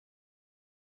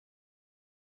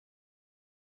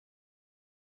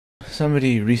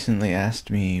Somebody recently asked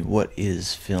me what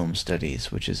is film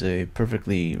studies, which is a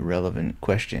perfectly relevant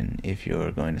question if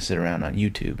you're going to sit around on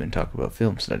YouTube and talk about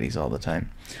film studies all the time.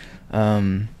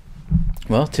 Um,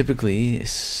 well, typically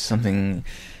something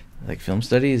like film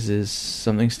studies is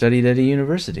something studied at a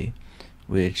university,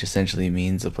 which essentially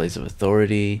means a place of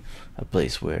authority, a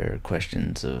place where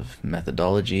questions of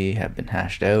methodology have been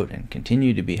hashed out and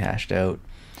continue to be hashed out.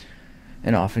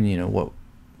 And often,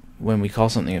 when we call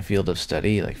something a field of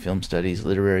study, like film studies,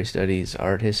 literary studies,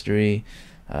 art history,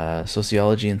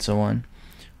 sociology, and so on,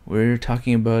 we're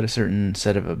talking about a certain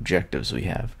set of objectives we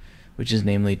have, which is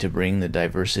namely to bring the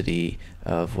diversity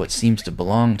of what seems to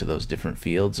belong to those different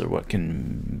fields, or what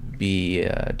can be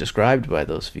described by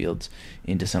those fields,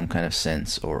 into some kind of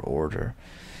sense or order.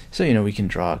 So, we can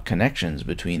draw connections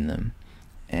between them,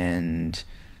 and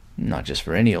not just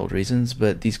for any old reasons,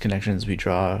 but these connections we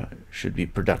draw should be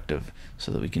productive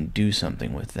so that we can do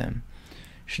something with them.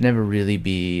 It should never really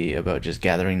be about just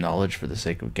gathering knowledge for the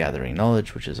sake of gathering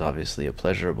knowledge, which is obviously a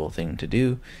pleasurable thing to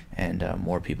do, and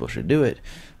more people should do it,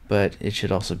 but it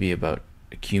should also be about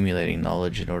accumulating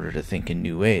knowledge in order to think in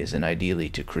new ways, and ideally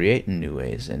to create in new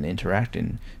ways and interact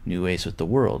in new ways with the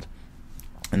world.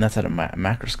 And that's at a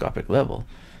macroscopic level.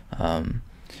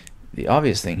 The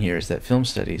obvious thing here is that film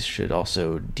studies should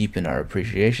also deepen our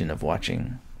appreciation of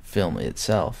watching film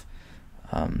itself.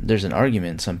 There's an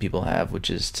argument some people have, which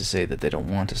is to say that they don't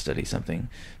want to study something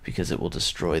because it will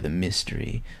destroy the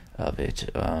mystery of it.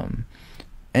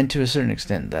 And to a certain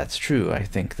extent, that's true. I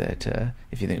think that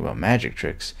if you think about magic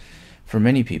tricks, for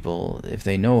many people, if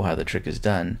they know how the trick is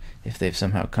done, if they've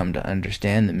somehow come to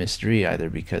understand the mystery, either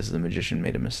because the magician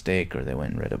made a mistake or they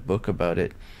went and read a book about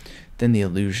it, then the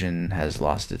illusion has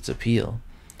lost its appeal.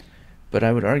 But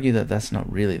I would argue that that's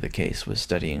not really the case with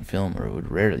studying film, or it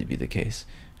would rarely be the case,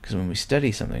 because when we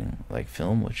study something like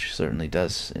film, which certainly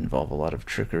does involve a lot of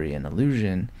trickery and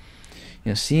illusion,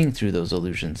 seeing through those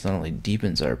illusions not only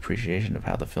deepens our appreciation of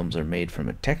how the films are made from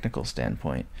a technical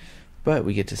standpoint, but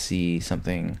we get to see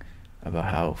something about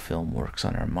how film works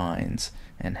on our minds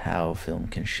and how film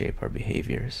can shape our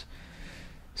behaviors.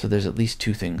 So there's at least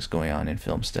two things going on in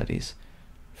film studies.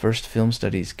 First, film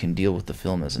studies can deal with the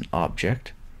film as an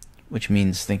object, which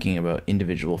means thinking about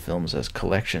individual films as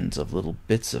collections of little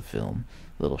bits of film,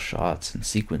 little shots and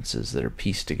sequences that are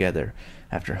pieced together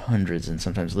after hundreds and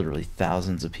sometimes literally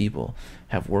thousands of people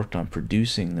have worked on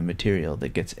producing the material that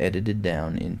gets edited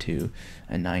down into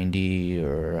a 90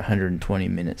 or 120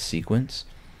 minute sequence.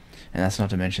 And that's not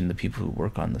to mention the people who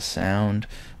work on the sound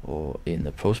or in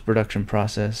the post-production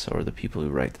process, or the people who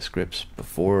write the scripts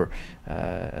before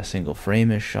a single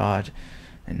frame is shot,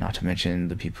 and not to mention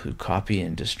the people who copy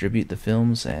and distribute the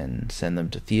films and send them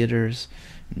to theaters,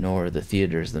 nor the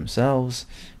theaters themselves,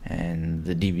 and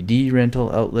the DVD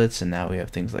rental outlets, and now we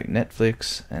have things like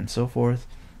Netflix and so forth.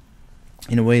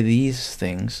 In a way, these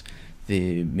things,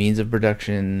 the means of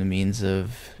production, the means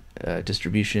of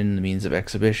distribution, the means of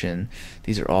exhibition,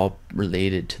 these are all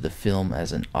related to the film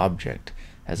as an object,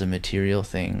 as a material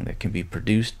thing that can be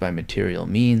produced by material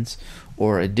means,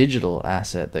 or a digital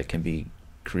asset that can be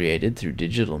created through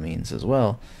digital means as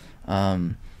well.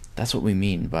 That's what we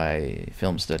mean by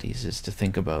film studies, is to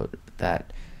think about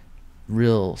that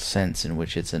real sense in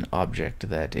which it's an object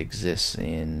that exists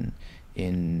in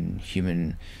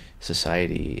human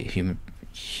society,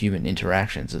 human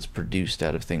interactions. It's produced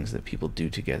out of things that people do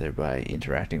together by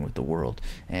interacting with the world,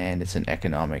 and it's an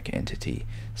economic entity,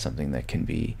 something that can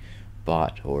be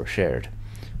bought or shared.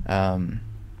 And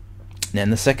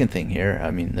the second thing here,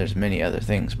 there's many other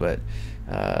things, but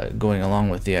going along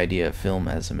with the idea of film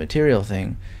as a material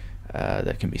thing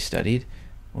that can be studied,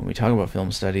 when we talk about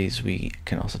film studies, we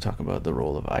can also talk about the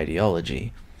role of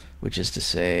ideology, which is to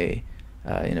say,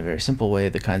 in a very simple way,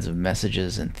 the kinds of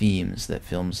messages and themes that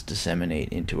films disseminate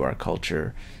into our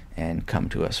culture and come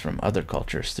to us from other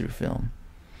cultures through film.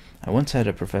 I once had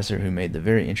a professor who made the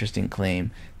very interesting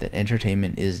claim that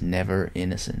entertainment is never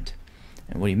innocent.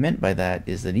 And what he meant by that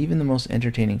is that even the most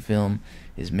entertaining film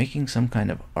is making some kind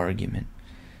of argument.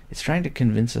 It's trying to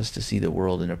convince us to see the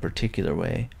world in a particular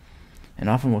way. And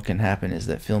often what can happen is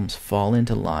that films fall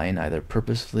into line, either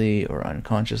purposefully or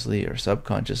unconsciously or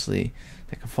subconsciously,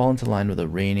 that can fall into line with a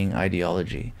reigning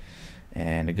ideology.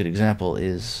 And a good example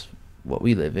is what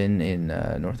we live in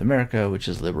North America, which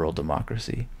is liberal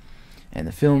democracy. And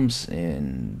the films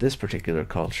in this particular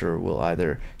culture will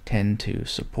either tend to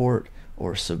support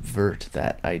or subvert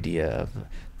that idea of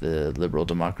the liberal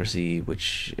democracy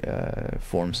which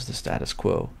forms the status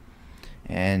quo.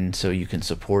 And so you can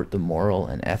support the moral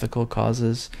and ethical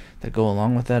causes that go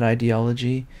along with that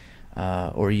ideology,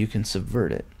 or you can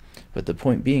subvert it. But the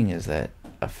point being is that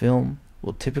a film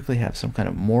will typically have some kind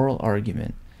of moral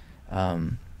argument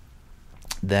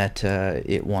that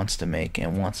it wants to make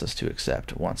and wants us to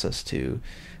accept, wants us to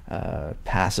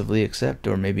passively accept,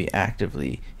 or maybe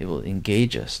actively, it will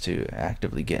engage us to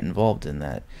actively get involved in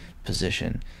that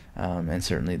position. And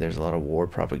certainly there's a lot of war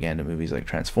propaganda movies like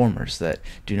Transformers that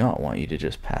do not want you to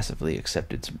just passively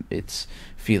accept its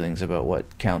feelings about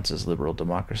what counts as liberal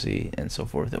democracy and so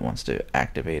forth. It wants to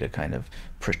activate a kind of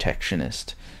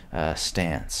protectionist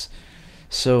stance.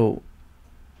 So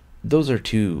those are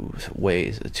two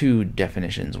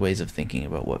definitions, ways of thinking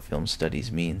about what film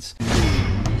studies means.